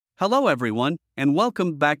Hello everyone, and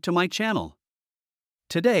welcome back to my channel.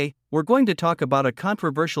 Today, we're going to talk about a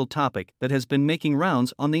controversial topic that has been making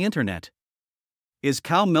rounds on the internet. Is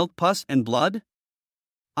cow milk pus and blood?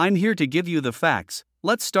 I'm here to give you the facts.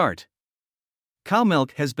 Let's start. Cow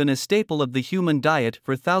milk has been a staple of the human diet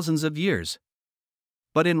for thousands of years.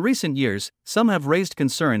 But in recent years, some have raised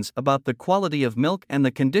concerns about the quality of milk and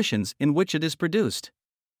the conditions in which it is produced.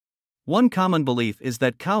 One common belief is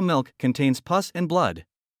that cow milk contains pus and blood.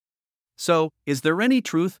 So, is there any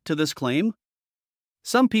truth to this claim?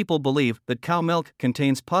 Some people believe that cow milk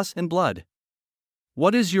contains pus and blood.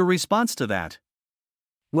 What is your response to that?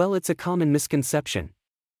 Well, it's a common misconception.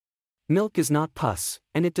 Milk is not pus,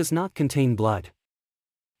 and it does not contain blood.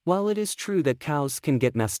 While it is true that cows can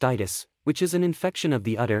get mastitis, which is an infection of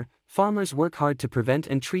the udder, farmers work hard to prevent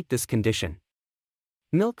and treat this condition.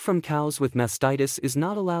 Milk from cows with mastitis is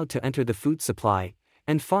not allowed to enter the food supply,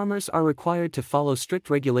 and farmers are required to follow strict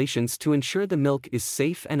regulations to ensure the milk is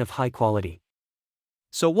safe and of high quality.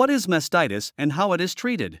 So what is mastitis and how it is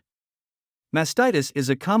treated? Mastitis is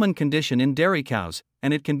a common condition in dairy cows,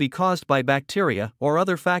 and it can be caused by bacteria or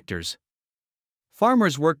other factors.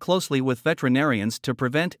 Farmers work closely with veterinarians to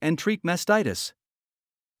prevent and treat mastitis.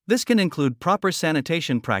 This can include proper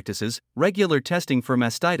sanitation practices, regular testing for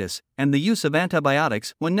mastitis, and the use of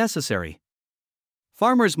antibiotics when necessary.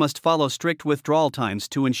 Farmers must follow strict withdrawal times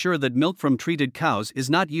to ensure that milk from treated cows is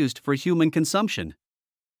not used for human consumption.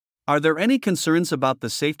 Are there any concerns about the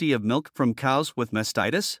safety of milk from cows with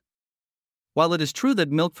mastitis? While it is true that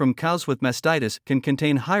milk from cows with mastitis can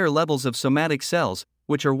contain higher levels of somatic cells,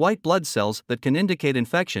 which are white blood cells that can indicate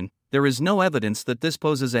infection, there is no evidence that this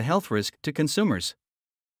poses a health risk to consumers.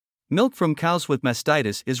 Milk from cows with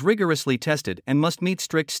mastitis is rigorously tested and must meet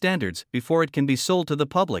strict standards before it can be sold to the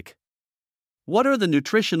public. What are the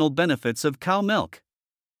nutritional benefits of cow milk?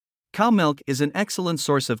 Cow milk is an excellent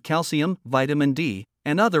source of calcium, vitamin D,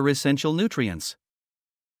 and other essential nutrients.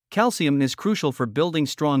 Calcium is crucial for building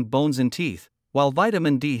strong bones and teeth, while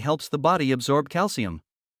vitamin D helps the body absorb calcium.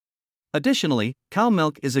 Additionally, cow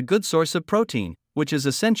milk is a good source of protein, which is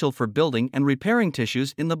essential for building and repairing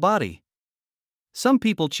tissues in the body. Some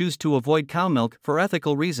people choose to avoid cow milk for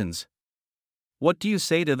ethical reasons. What do you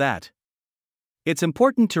say to that? It's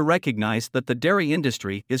important to recognize that the dairy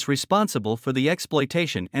industry is responsible for the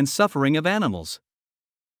exploitation and suffering of animals.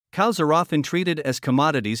 Cows are often treated as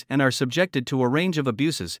commodities and are subjected to a range of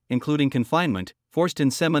abuses, including confinement, forced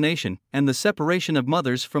insemination, and the separation of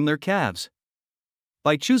mothers from their calves.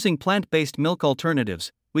 By choosing plant-based milk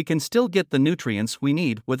alternatives, we can still get the nutrients we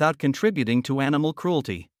need without contributing to animal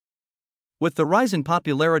cruelty. With the rise in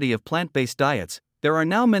popularity of plant-based diets, there are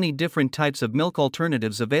now many different types of milk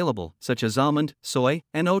alternatives available, such as almond, soy,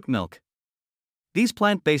 and oat milk. These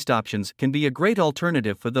plant-based options can be a great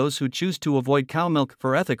alternative for those who choose to avoid cow milk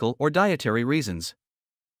for ethical or dietary reasons.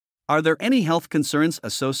 Are there any health concerns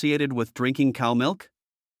associated with drinking cow milk?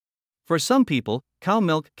 For some people, cow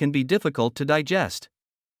milk can be difficult to digest.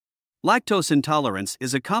 Lactose intolerance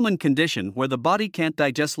is a common condition where the body can't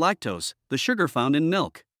digest lactose, the sugar found in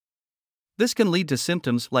milk. This can lead to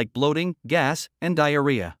symptoms like bloating, gas, and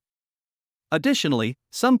diarrhea. Additionally,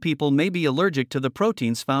 some people may be allergic to the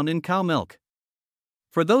proteins found in cow milk.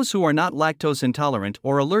 For those who are not lactose intolerant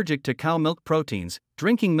or allergic to cow milk proteins,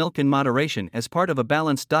 drinking milk in moderation as part of a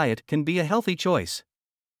balanced diet can be a healthy choice.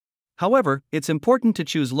 However, it's important to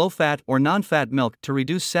choose low-fat or non-fat milk to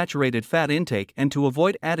reduce saturated fat intake and to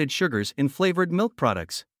avoid added sugars in flavored milk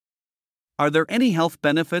products. Are there any health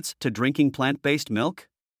benefits to drinking plant-based milk?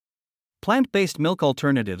 Plant-based milk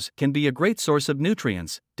alternatives can be a great source of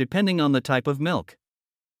nutrients, depending on the type of milk.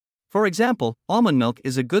 For example, almond milk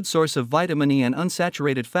is a good source of vitamin E and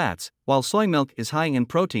unsaturated fats, while soy milk is high in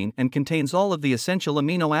protein and contains all of the essential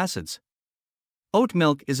amino acids. Oat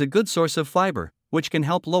milk is a good source of fiber, which can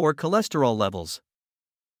help lower cholesterol levels.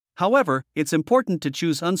 However, it's important to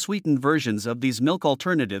choose unsweetened versions of these milk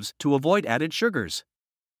alternatives to avoid added sugars.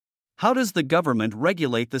 How does the government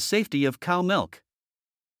regulate the safety of cow milk?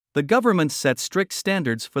 The government sets strict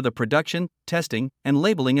standards for the production, testing, and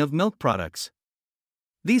labeling of milk products.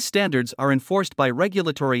 These standards are enforced by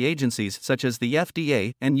regulatory agencies such as the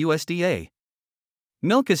FDA and USDA.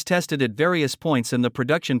 Milk is tested at various points in the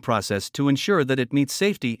production process to ensure that it meets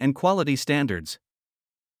safety and quality standards.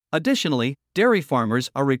 Additionally, dairy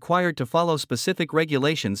farmers are required to follow specific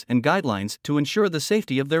regulations and guidelines to ensure the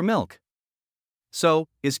safety of their milk. So,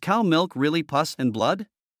 is cow milk really pus and blood?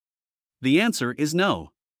 The answer is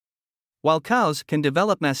no. While cows can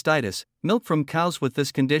develop mastitis, milk from cows with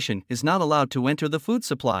this condition is not allowed to enter the food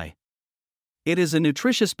supply. It is a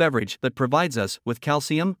nutritious beverage that provides us with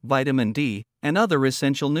calcium, vitamin D, and other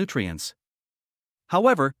essential nutrients.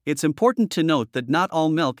 However, it's important to note that not all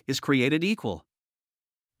milk is created equal.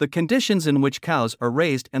 The conditions in which cows are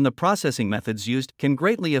raised and the processing methods used can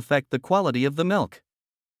greatly affect the quality of the milk.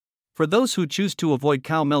 For those who choose to avoid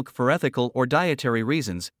cow milk for ethical or dietary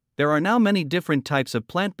reasons, there are now many different types of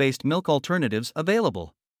plant-based milk alternatives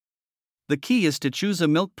available. The key is to choose a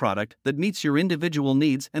milk product that meets your individual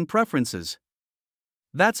needs and preferences.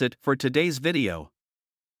 That's it for today's video.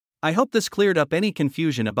 I hope this cleared up any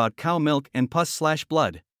confusion about cow milk and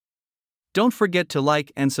pus/blood. Don't forget to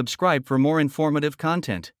like and subscribe for more informative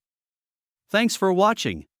content. Thanks for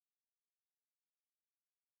watching.